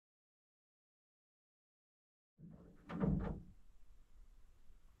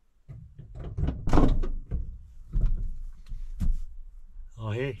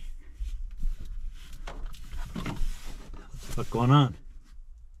Oh, hey. What's going on?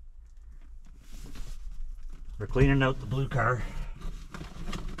 We're cleaning out the blue car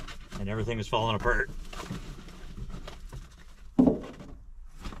and everything is falling apart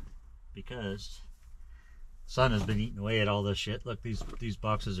because the sun has been eating away at all this shit. Look, these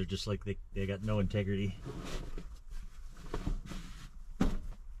boxes are just like they got no integrity.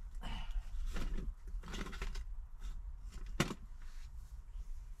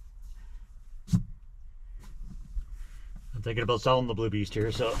 I'm thinking about selling the Blue Beast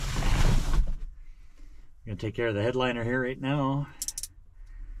here, so I'm gonna take care of the headliner here right now.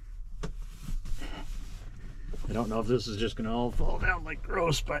 I don't know if this is just gonna all fall down like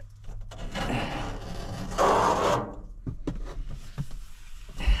gross, but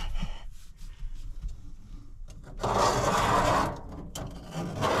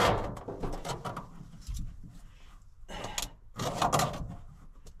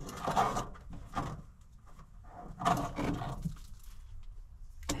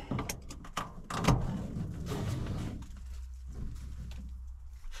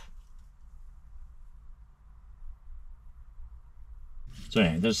so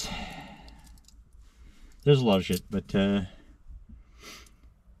anyway, there's a lot of shit, but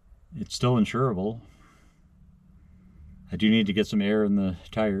it's still insurable. I do need to get some air in the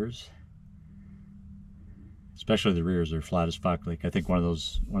tires, especially the rears. They're flat as fuck. Like I think one of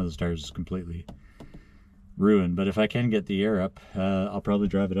those tires is completely ruined. But if I can get the air up, I'll probably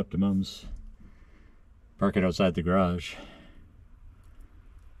drive it up to Mom's, park it outside the garage,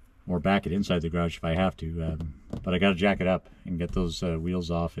 or back it inside the garage if I have to. But I got to jack it up and get those wheels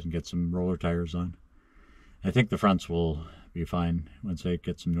off and get some roller tires on. I think the fronts will be fine once I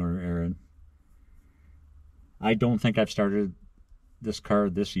get some more air in. I don't think I've started this car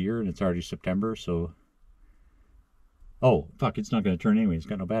this year, and it's already September, so... Oh, fuck, it's not going to turn anyway. It's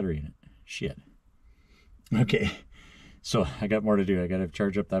got no battery in it. Shit. Okay, so I got more to do. I got to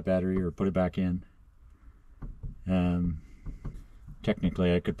charge up that battery or put it back in.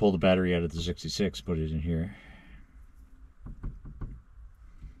 Technically, I could pull the battery out of the 66, put it in here.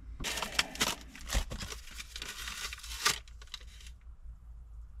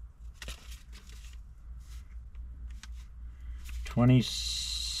 Twenty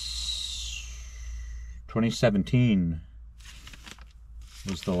 2017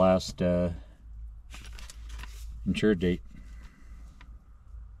 was the last insured date.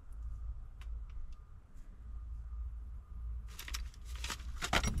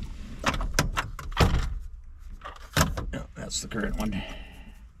 That's the current one.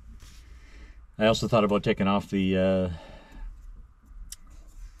 I also thought about taking off the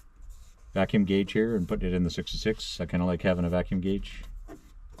vacuum gauge here and putting it in the 66. I kind of like having a vacuum gauge.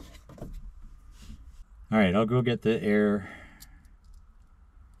 Alright, I'll go get the air,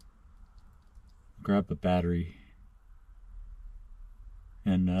 grab the battery,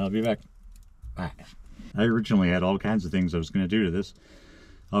 and I'll be back. I originally had all kinds of things I was going to do to this.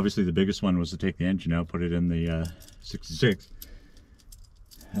 Obviously the biggest one was to take the engine out, put it in the 66.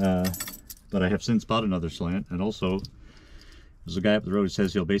 But I have since bought another slant, and also there's a guy up the road who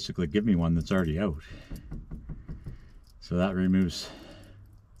says he'll basically give me one that's already out. So that removes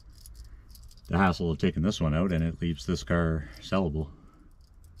the hassle of taking this one out, and it leaves this car sellable.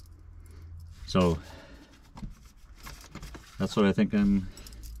 So that's what I think I'm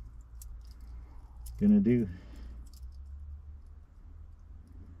gonna do.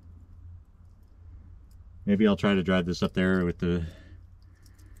 Maybe I'll try to drive this up there with the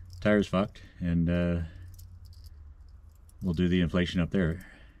tires fucked, and we'll do the inflation up there.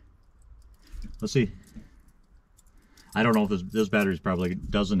 Let's see. I don't know if this battery probably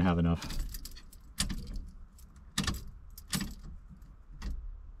doesn't have enough.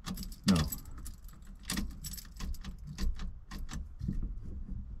 No.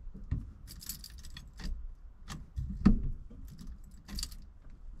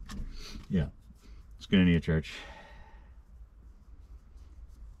 Yeah, it's gonna need a charge.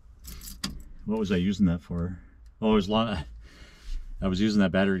 What was I using that for? Oh, it was long. I was using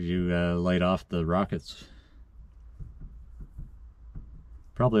that battery to light off the rockets.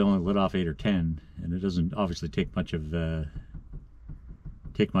 Probably only lit off 8 or 10, and it doesn't obviously take much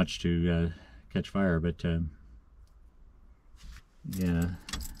to catch fire. But yeah,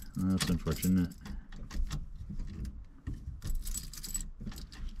 well, that's unfortunate.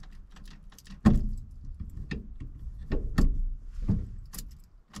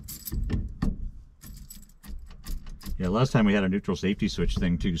 Yeah, last time we had a neutral safety switch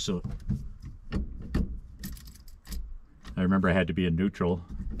thing too, so I remember I had to be in neutral.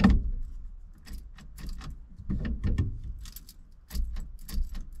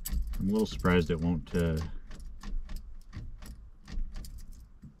 I'm a little surprised it won't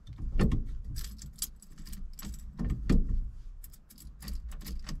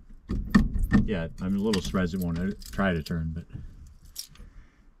yeah, I'm a little surprised it won't try to turn, but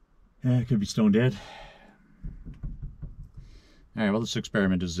it could be stone dead. Alright, well, this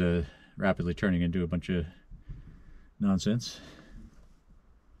experiment is rapidly turning into a bunch of nonsense.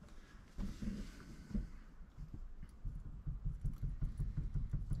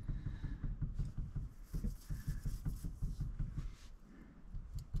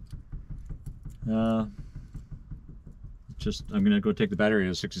 I'm gonna go take the battery out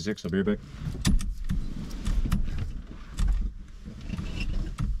of 66. I'll be right back.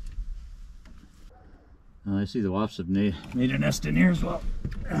 I see the wasps have made a nest in here as well.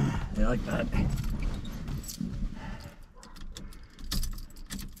 They like that.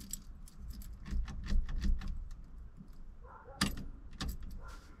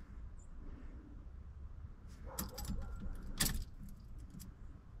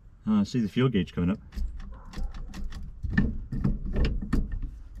 I see the fuel gauge coming up.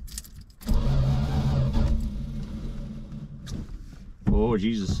 Oh,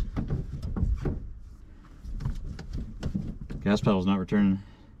 Jesus. Gas pedal's not returning.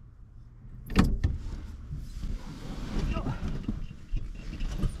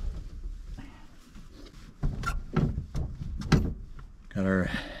 Got our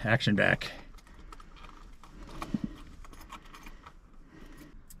action back.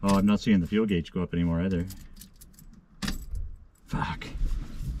 Oh, I'm not seeing the fuel gauge go up anymore either. Fuck.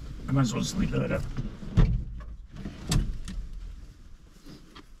 I might as well just leave that up.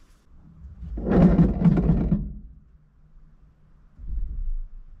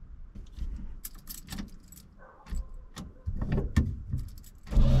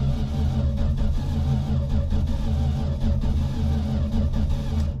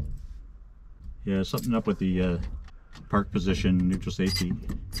 Yeah, something up with the park position, neutral safety.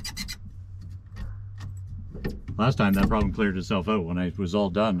 Last time that problem cleared itself out. When I was all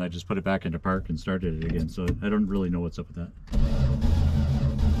done, I just put it back into park and started it again, so I don't really know what's up with that.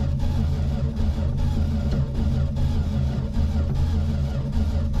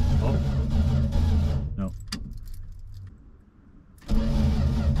 Oh. No.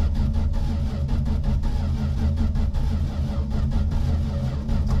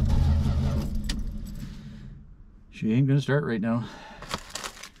 She ain't gonna start right now.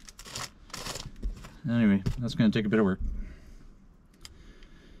 Anyway, that's gonna take a bit of work.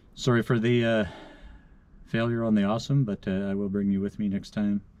 Sorry for the failure on the Awesome, but I will bring you with me next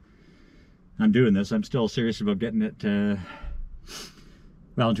time I'm doing this. I'm still serious about getting it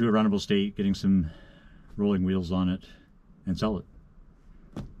well into a runnable state, getting some rolling wheels on it, and sell it.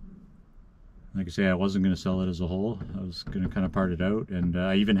 Like I say, I wasn't going to sell it as a whole. I was going to kind of part it out, and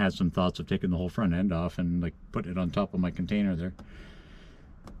I even had some thoughts of taking the whole front end off and like putting it on top of my container there,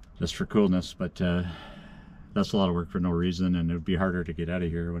 just for coolness. But that's a lot of work for no reason, and it would be harder to get out of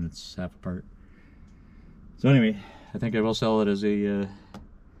here when it's half apart. So anyway, I think I will sell it as a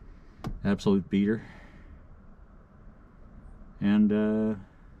absolute beater. And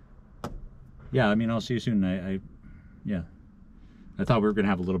yeah, I mean, I'll see you soon. Yeah, I thought we were going to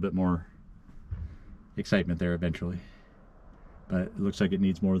have a little bit more excitement there eventually, but it looks like it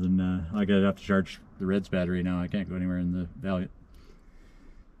needs more than I gotta have to charge the Red's battery now. I can't go anywhere in the Valiant.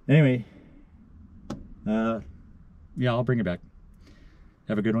 Anyway, yeah, I'll bring it back.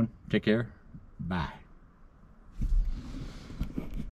 Have a good one. Take care. Bye.